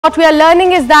What we are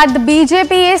learning is that the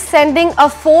BJP is sending a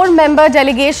 4-member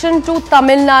delegation to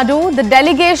Tamil Nadu. The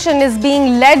delegation is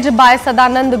being led by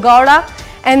Sadananda Gowda,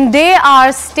 and they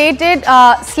are slated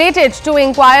to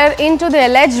inquire into the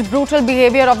alleged brutal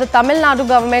behavior of the Tamil Nadu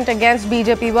government against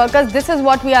BJP workers. This is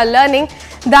what we are learning,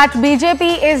 that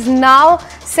BJP is now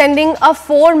sending a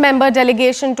 4-member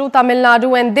delegation to Tamil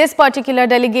Nadu, and this particular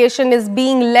delegation is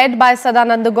being led by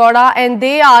Sadananda Gowda, and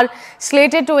they are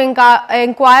slated to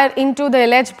inquire into the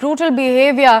alleged brutal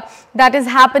behavior that is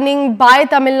happening by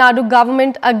Tamil Nadu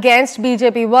government against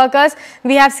BJP workers.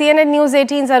 We have CNN News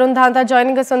 18's Arun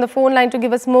joining us on the phone line to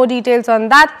give us more details on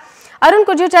that. Arun,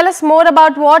 could you tell us more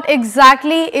about what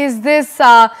exactly is this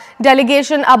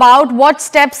delegation about? What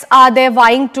steps are they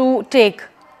vying to take?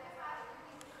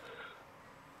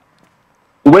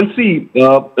 Well, see, we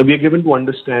are given to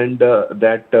understand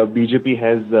that BJP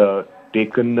has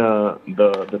taken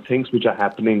the things which are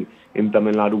happening in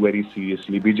Tamil Nadu very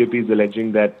seriously. BJP is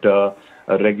alleging that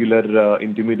regular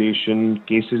intimidation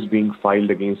cases being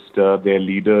filed against their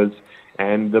leaders,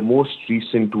 and the most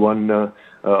recent one,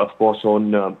 of course,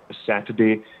 on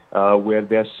Saturday, where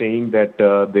they are saying that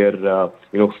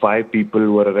there 5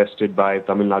 people were arrested by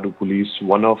Tamil Nadu police,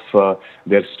 one of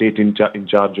their state in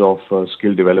charge of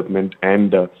skill development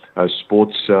and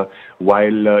sports,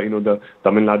 while the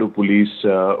Tamil Nadu police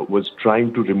was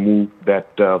trying to remove that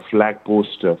flag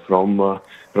post from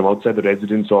outside the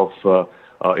residence of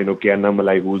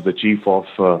Malai, who is the chief of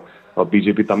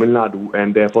BJP Tamil Nadu,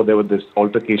 and therefore there was this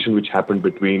altercation which happened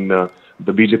between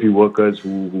the BJP workers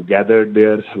who gathered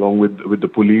there along with the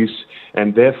police,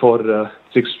 and therefore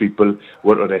 6 people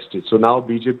were arrested. So now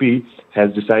BJP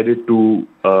has decided to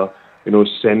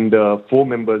send a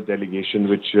 4-member delegation,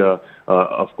 which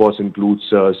of course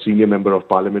includes senior member of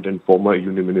parliament and former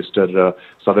union minister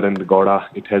Sadananda Gowda.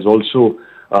 It has also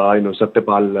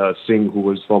Satyapal Singh, who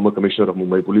was former commissioner of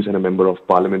Mumbai Police and a member of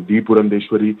parliament, D.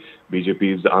 Purandeshwari,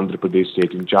 BJP's Andhra Pradesh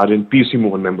state in charge, and PC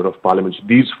Mohan, member of parliament. So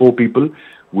these 4 people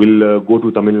will go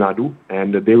to Tamil Nadu,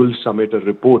 and they will submit a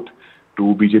report to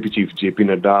BJP chief JP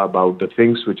Nadda about the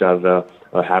things which are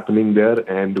happening there,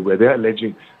 and where they are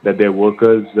alleging that their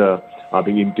workers are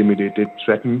being intimidated,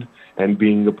 threatened, and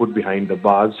being put behind the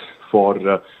bars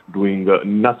for doing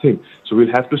nothing. So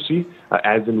we'll have to see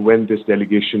as and when this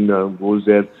delegation goes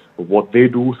there, what they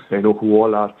do, who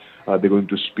all are they're going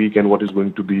to speak, and what is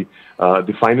going to be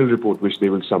the final report which they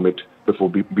will submit before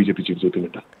BJP chief JP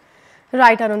Nadda.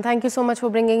 Right, Arun. Thank you so much for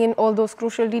bringing in all those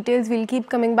crucial details. We'll keep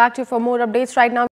coming back to you for more updates. Right now,